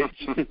that writes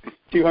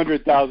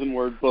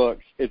 200,000-word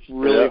books. It's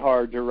really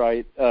hard to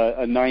write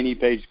a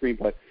 90-page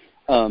screenplay.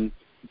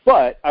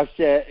 But I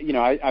said, you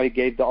know, I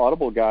gave the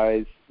Audible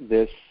guys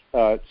this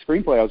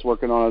screenplay I was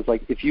working on. I was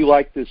like, if you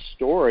like this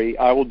story,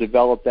 I will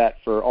develop that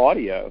for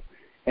audio.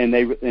 And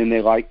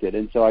they liked it,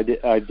 and so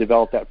I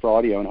developed that for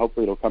audio, and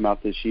hopefully it'll come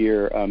out this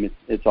year.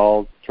 It's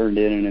all turned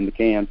in and in the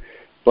can,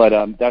 but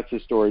that's a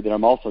story that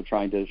I'm also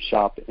trying to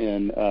shop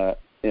in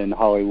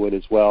Hollywood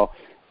as well.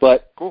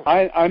 But cool.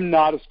 I'm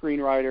not a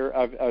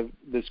screenwriter.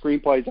 The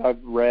screenplays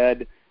I've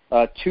read,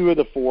 2 of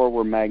the 4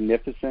 were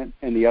magnificent,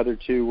 and the other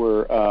 2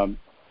 were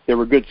they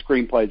were good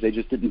screenplays. They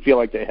just didn't feel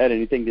like they had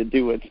anything to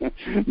do with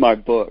my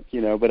book,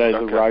 you know. But as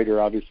a writer,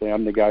 obviously,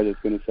 I'm the guy that's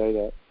going to say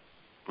that.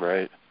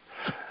 Right.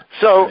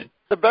 So. Right.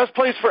 The best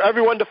place for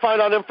everyone to find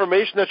out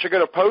information that you're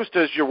going to post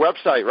is your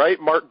website, right?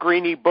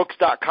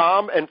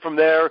 MarkGreaneyBooks.com, and from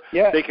there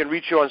they can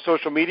reach you on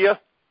social media?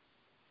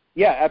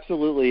 Yeah,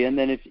 absolutely. And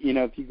then if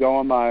you go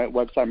on my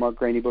website,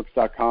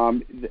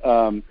 MarkGreaneyBooks.com,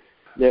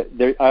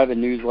 I have a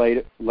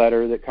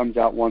newsletter that comes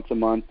out once a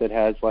month that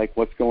has like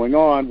what's going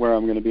on, where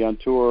I'm going to be on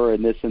tour,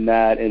 and this and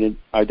that, and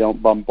I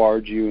don't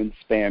bombard you and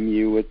spam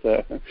you with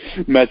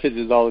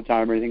messages all the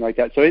time or anything like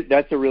that. So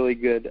that's a really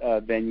good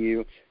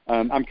venue.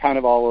 I'm kind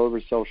of all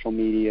over social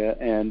media,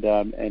 and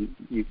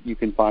you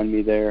can find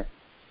me there.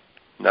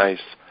 Nice.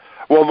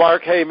 Well,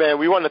 Mark, hey, man,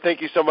 we want to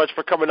thank you so much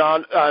for coming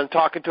on and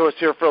talking to us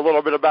here for a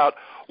little bit about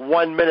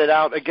 1 Minute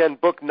Out. Again,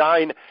 book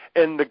 9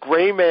 in the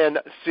Gray Man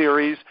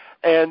series.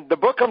 And the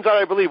book comes out,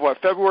 I believe,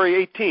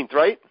 February 18th,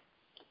 right?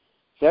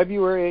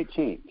 February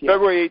 18th. Yeah.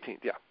 February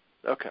 18th, yeah.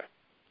 Okay.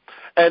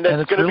 And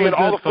it's going to be in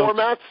all the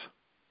formats?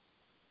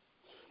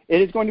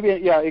 It is going to be,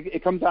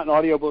 it comes out in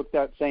audiobook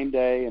that same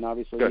day, and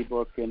obviously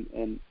ebook and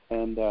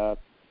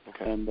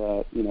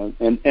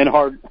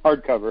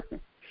hardcover.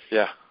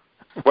 Yeah.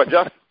 What,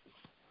 Jeff?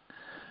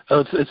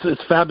 Oh,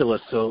 it's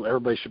fabulous, so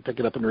everybody should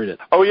pick it up and read it.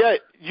 Oh, yeah.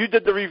 You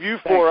did the review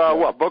for,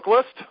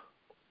 Booklist?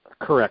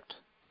 Correct.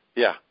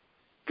 Yeah.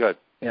 Good.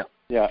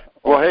 Yeah.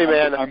 Well, hey,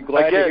 man. I'm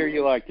glad to hear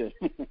you liked it.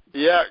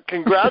 Yeah.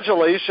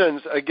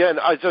 Congratulations again.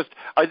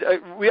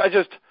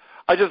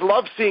 I just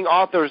love seeing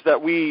authors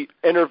that we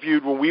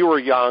interviewed when we were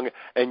young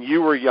and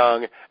you were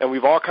young, and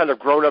we've all kind of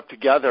grown up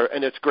together,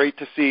 and it's great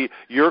to see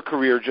your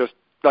career just,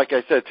 like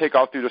I said, take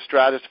off through the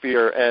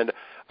stratosphere. And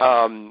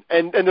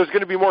there's going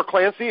to be more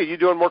Clancy. Are you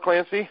doing more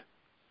Clancy?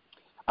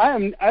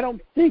 I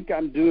don't think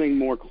I'm doing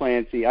more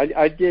Clancy.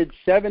 I did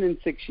 7 and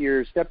 6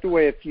 years, stepped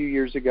away a few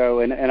years ago,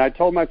 and I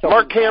told myself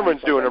Mark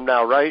Cameron's doing them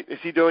now, right? Is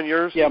he doing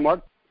yours? Yeah,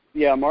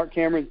 Mark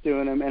Cameron's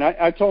doing them, and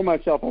I told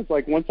myself, I was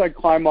like, once I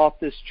climb off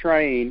this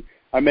train,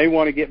 I may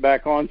want to get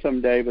back on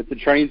someday, but the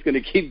train's going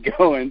to keep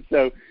going,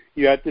 so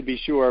you have to be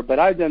sure. But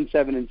I've done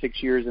 7 and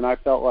 6 years, and I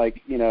felt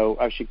like,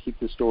 I should keep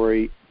the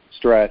story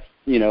stressed,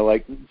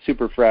 like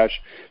super fresh.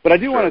 But I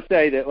do want to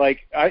say that, like,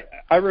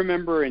 I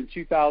remember in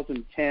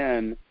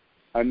 2010,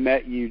 I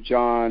met you,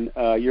 John.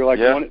 You're like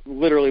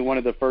literally one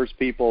of the first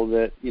people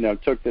that,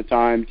 took the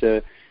time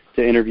to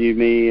interview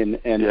me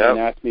and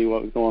ask me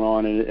what was going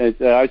on. And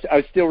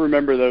I still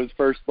remember those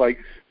first, like,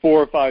 4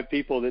 or 5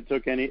 people that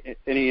took any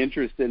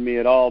interest in me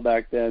at all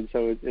back then.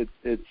 So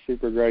it's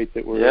super great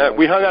that we're... Yeah,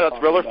 we hung out at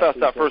Thriller Fest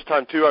that first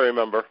time, too, I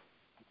remember.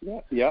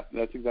 Yeah,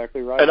 that's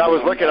exactly right. And I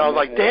was looking, I was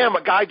like, damn,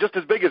 a guy just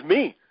as big as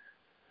me.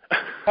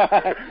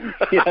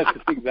 Yes,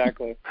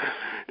 exactly.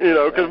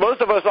 Because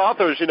most of us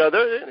authors,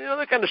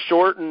 they're kind of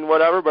short and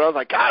whatever. But I was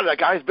like, God, that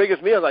guy's big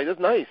as me. I was like, that's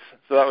nice.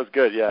 So that was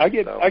good. Yeah. I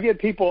get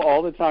people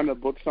all the time at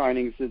book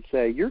signings that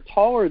say, "You're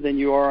taller than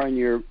you are on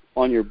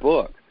your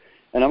book,"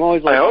 and I'm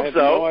always like, I have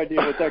no idea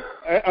what that.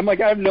 I'm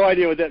like, I have no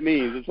idea what that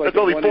means. It's like that's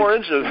only 4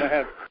 inches.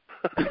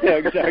 Yeah,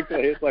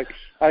 exactly. It's like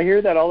I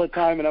hear that all the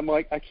time, and I'm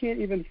like, I can't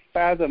even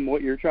fathom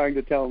what you're trying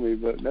to tell me.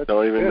 But that's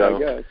don't even good, know. I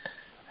guess.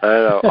 I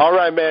know. All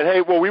right, man.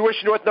 Hey, well, we wish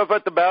you nothing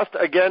but the best.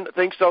 Again,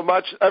 thanks so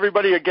much.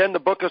 Everybody, again, the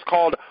book is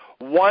called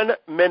 1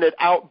 Minute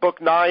Out,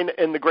 Book 9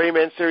 in the Gray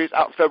Man series,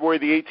 out February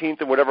the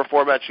 18th in whatever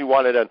format you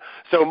want it in.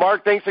 So,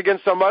 Mark, thanks again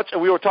so much,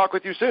 and we will talk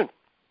with you soon.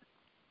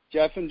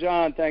 Jeff and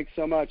John, thanks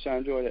so much. I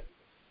enjoyed it.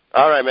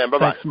 All right, man.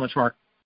 Bye-bye. Thanks so much, Mark.